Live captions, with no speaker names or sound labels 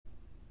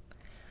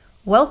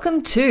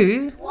Welcome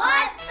to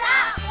What's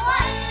Up,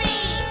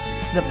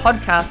 Whatsy? the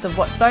podcast of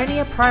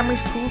Watsonia Primary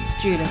School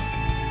students,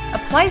 a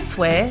place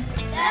where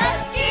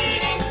The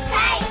students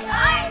take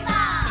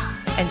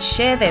over. and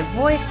share their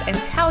voice and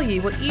tell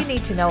you what you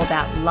need to know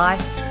about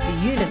life, the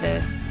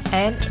universe,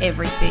 and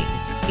everything.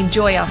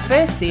 Enjoy our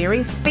first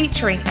series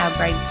featuring our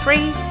grade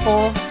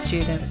 3-4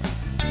 students.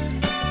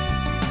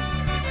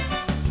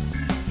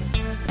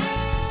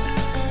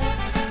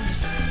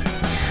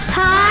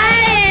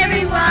 Hi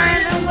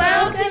everyone and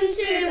welcome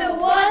to the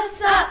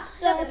What's Up,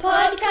 the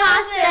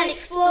podcast that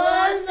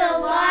explores the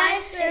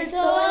life and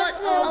thoughts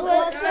of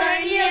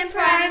Watsonia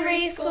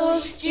Primary School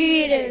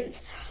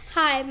students.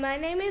 Hi, my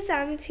name is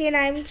Amity and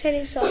I'm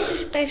 24.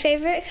 My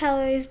favourite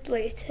colour is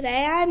blue.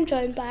 Today I'm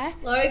joined by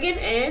Logan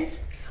and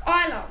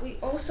Isla. We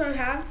also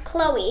have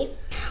Chloe,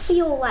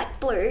 we all like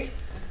blue.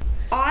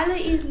 Isla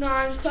is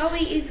 9, Chloe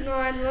is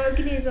 9,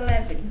 Logan is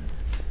 11.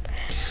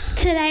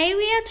 Today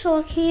we are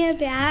talking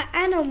about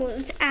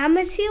animals.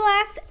 Amity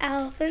likes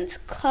elephants,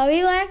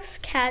 Chloe likes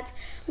cats,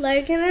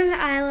 Logan and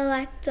Isla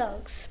like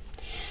dogs.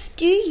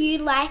 Do you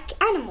like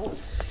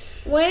animals?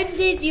 when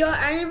did your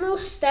animal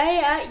stay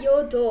at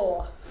your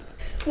door?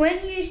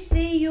 When you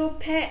see your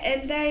pet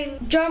and they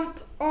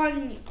jump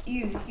on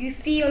you, you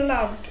feel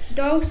loved.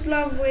 Dogs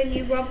love when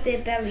you rub their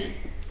belly.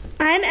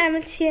 I'm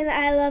Amity and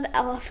I love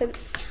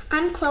elephants.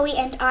 I'm Chloe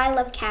and I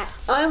love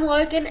cats. I'm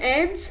Logan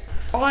and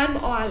I'm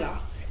Isla.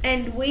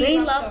 And we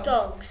love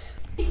dogs.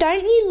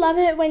 Don't you love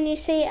it when you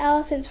see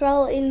elephants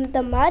roll in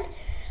the mud?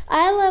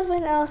 I love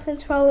when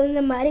elephants roll in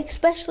the mud,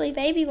 especially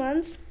baby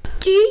ones.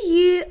 Do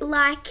you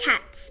like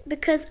cats?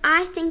 Because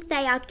I think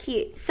they are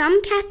cute.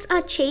 Some cats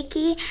are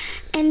cheeky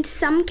and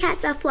some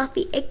cats are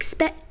fluffy,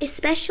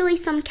 especially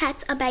some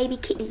cats are baby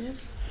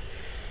kittens.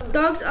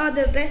 Dogs are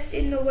the best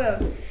in the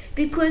world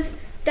because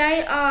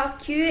they are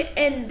cute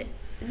and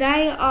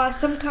they are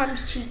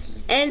sometimes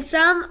cheeky. And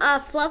some are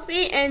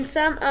fluffy and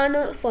some are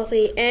not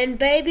fluffy. And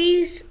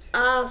babies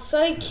are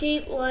so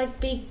cute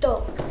like big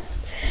dogs.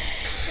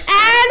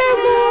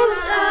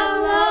 Animals are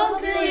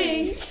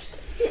lovely.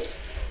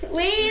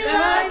 We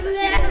love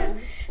them.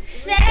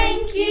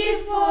 Thank you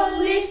for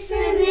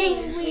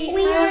listening.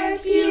 We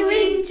hope you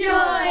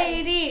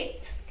enjoyed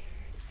it.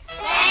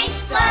 Thanks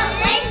for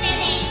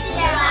listening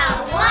to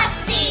our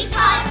Whatsy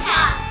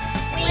podcast.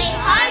 We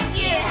hope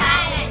you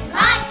had as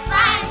much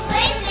fun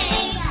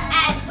listening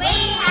as we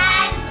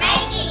had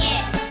making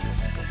it.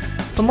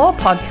 For more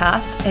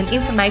podcasts and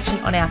information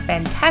on our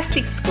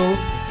fantastic school,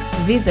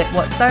 visit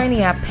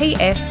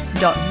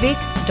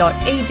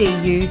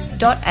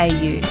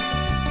watsoniaps.vic.edu.au.